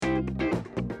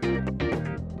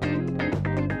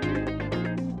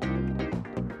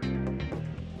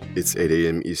It's 8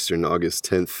 a.m. Eastern, August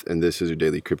 10th, and this is your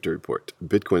daily crypto report.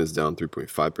 Bitcoin is down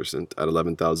 3.5% at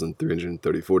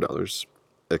 $11,334.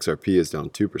 XRP is down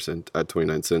 2% at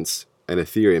 29 cents, and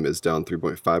Ethereum is down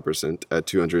 3.5% at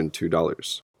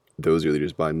 $202. Those are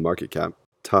leaders by market cap.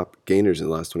 Top gainers in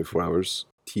the last 24 hours: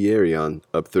 Tierion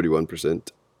up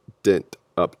 31%, Dent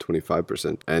up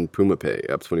 25%, and PumaPay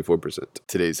up 24%.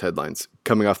 Today's headlines.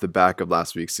 Coming off the back of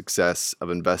last week's success of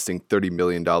investing $30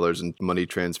 million in money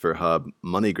transfer hub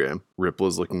MoneyGram, Ripple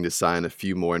is looking to sign a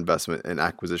few more investment and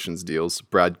acquisitions deals.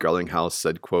 Brad Garlinghouse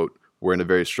said, quote, "We're in a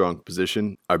very strong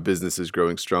position. Our business is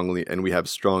growing strongly, and we have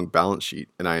strong balance sheet,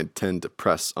 and I intend to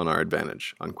press on our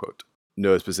advantage," unquote.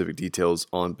 No specific details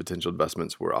on potential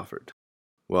investments were offered.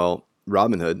 Well,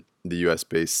 Robinhood, the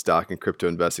US-based stock and crypto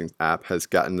investing app, has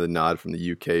gotten the nod from the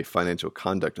UK Financial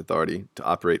Conduct Authority to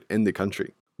operate in the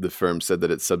country. The firm said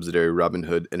that its subsidiary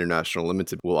Robinhood International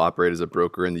Limited will operate as a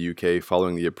broker in the UK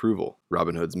following the approval.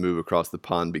 Robinhood's move across the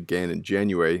pond began in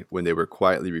January when they were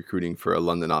quietly recruiting for a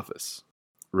London office.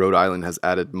 Rhode Island has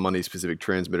added money-specific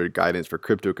transmitter guidance for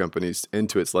crypto companies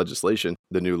into its legislation.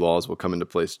 The new laws will come into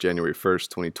place January 1st,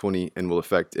 2020, and will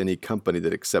affect any company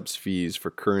that accepts fees for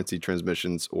currency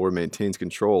transmissions or maintains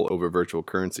control over virtual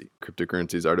currency.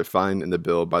 Cryptocurrencies are defined in the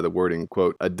bill by the wording,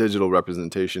 quote, "a digital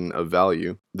representation of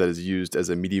value that is used as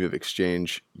a medium of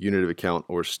exchange, unit of account,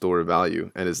 or store of value,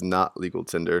 and is not legal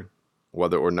tender,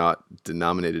 whether or not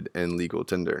denominated in legal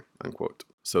tender," unquote.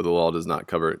 So the law does not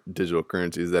cover digital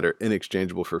currencies that are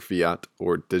inexchangeable for fiat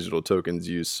or digital tokens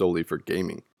used solely for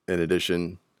gaming. In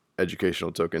addition,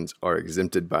 educational tokens are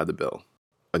exempted by the bill.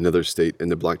 Another state in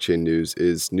the blockchain news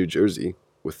is New Jersey,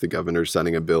 with the governor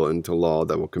signing a bill into law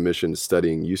that will commission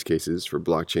studying use cases for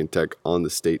blockchain tech on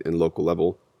the state and local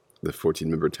level. The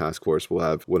 14-member task force will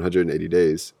have 180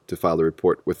 days to file a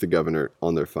report with the governor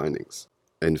on their findings.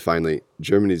 And finally,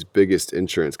 Germany's biggest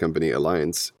insurance company,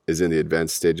 Allianz, is in the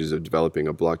advanced stages of developing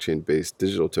a blockchain-based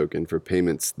digital token for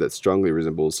payments that strongly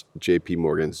resembles JP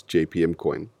Morgan's JPM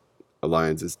coin.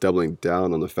 Allianz is doubling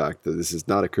down on the fact that this is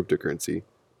not a cryptocurrency,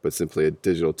 but simply a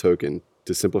digital token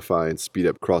to simplify and speed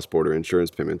up cross-border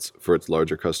insurance payments for its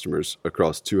larger customers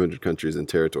across 200 countries and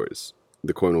territories.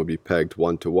 The coin will be pegged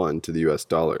 1-to-1 to the US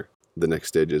dollar. The next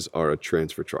stages are a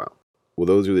transfer trial. Well,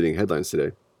 those are leading headlines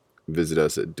today. Visit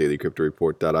us at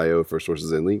dailycryptoreport.io for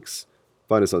sources and links.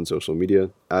 Find us on social media,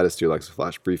 add us to your Alexa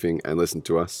Flash briefing, and listen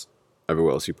to us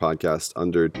everywhere else you podcast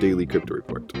under Daily Crypto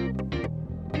Report.